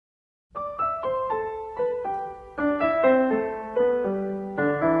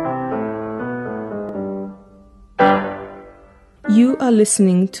are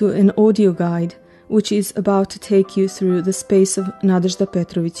listening to an audio guide which is about to take you through the space of Nadezhda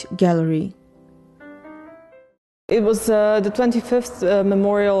Petrović Gallery. It was the 25th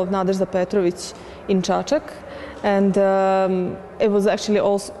memorial of Nadezhda Petrović in Čačak, and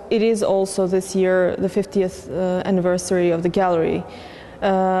it is also this year the 50th anniversary of the gallery.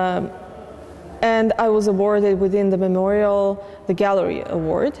 And I was awarded within the memorial the Gallery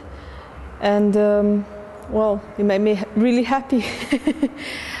Award, and well, it made me really happy.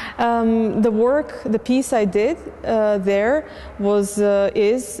 The piece I did there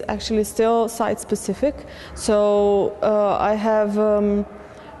is actually still site-specific. So I have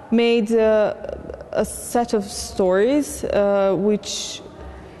made a set of stories which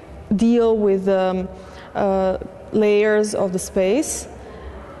deal with layers of the space,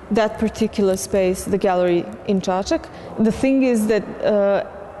 that particular space, the gallery in Čačak. The thing is that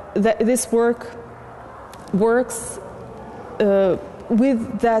this work works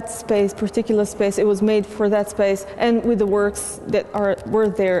with that space, particular space. It was made for that space, and with the works that were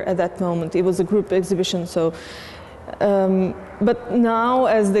there at that moment. It was a group exhibition, so. But now,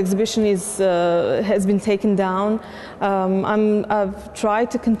 as the exhibition has been taken down, I've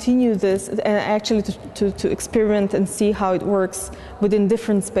tried to continue this and actually to experiment and see how it works within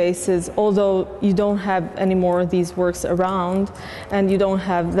different spaces. Although you don't have any more of these works around, and you don't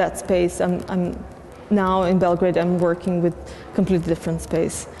have that space. I'm now in Belgrade. I'm working with completely different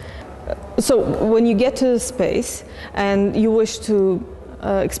space. So when you get to the space and you wish to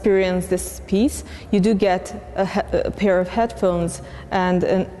experience this piece, you do get a pair of headphones and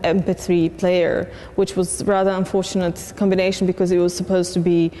an MP3 player, which was rather unfortunate combination because it was supposed to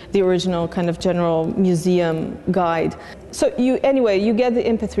be the original kind of general museum guide. So you get the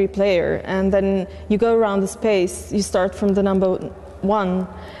MP3 player, and then you go around the space. You start from the number 1,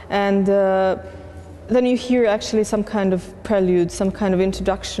 and then you hear actually some kind of prelude, some kind of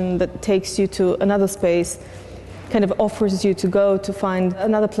introduction that takes you to another space, kind of offers you to go to find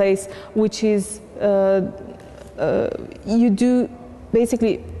another place, which is you do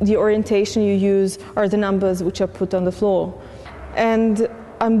basically the orientation you use are the numbers which are put on the floor, and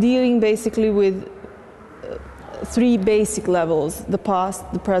I'm dealing basically with 3 basic levels: the past,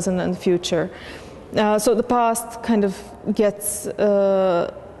 the present, and the future. So the past kind of gets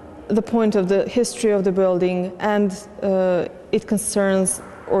the point of the history of the building, and it concerns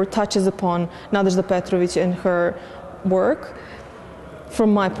or touches upon Nadezhda Petrović and her work,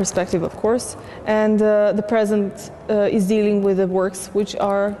 from my perspective, of course. And the present is dealing with the works which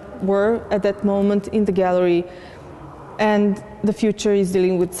were at that moment in the gallery, and the future is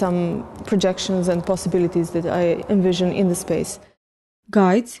dealing with some projections and possibilities that I envision in the space.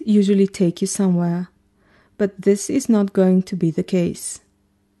 Guides usually take you somewhere, but this is not going to be the case.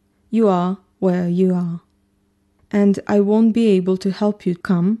 You are where you are. And I won't be able to help you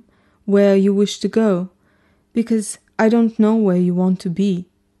come where you wish to go, because I don't know where you want to be.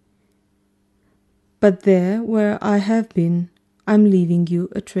 But there where I have been, I'm leaving you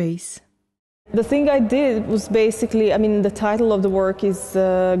a trace. The thing I did was basically, the title of the work is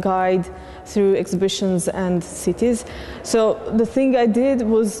Guide Through Exhibitions and Cities. So the thing I did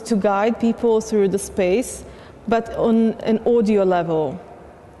was to guide people through the space, but on an audio level,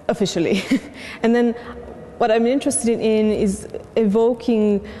 officially. And then what I'm interested in is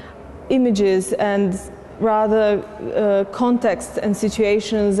evoking images and rather contexts and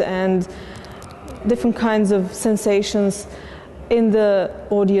situations and different kinds of sensations in the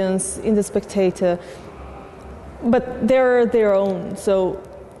audience, in the spectator. But they're their own. So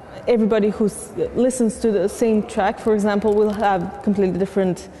everybody who listens to the same track, for example, will have completely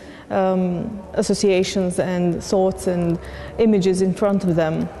different associations and thoughts and images in front of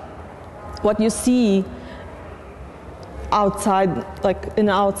them. What you see outside, like an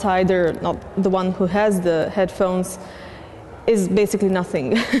outsider, not the one who has the headphones, is basically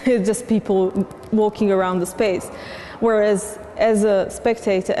nothing. It's just people walking around the space. Whereas as a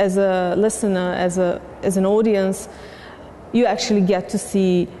spectator, as a listener, as an audience, you actually get to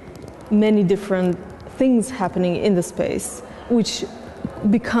see many different things happening in the space, which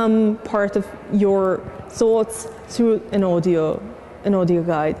become part of your thoughts through an audio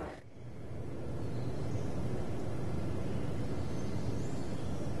guide.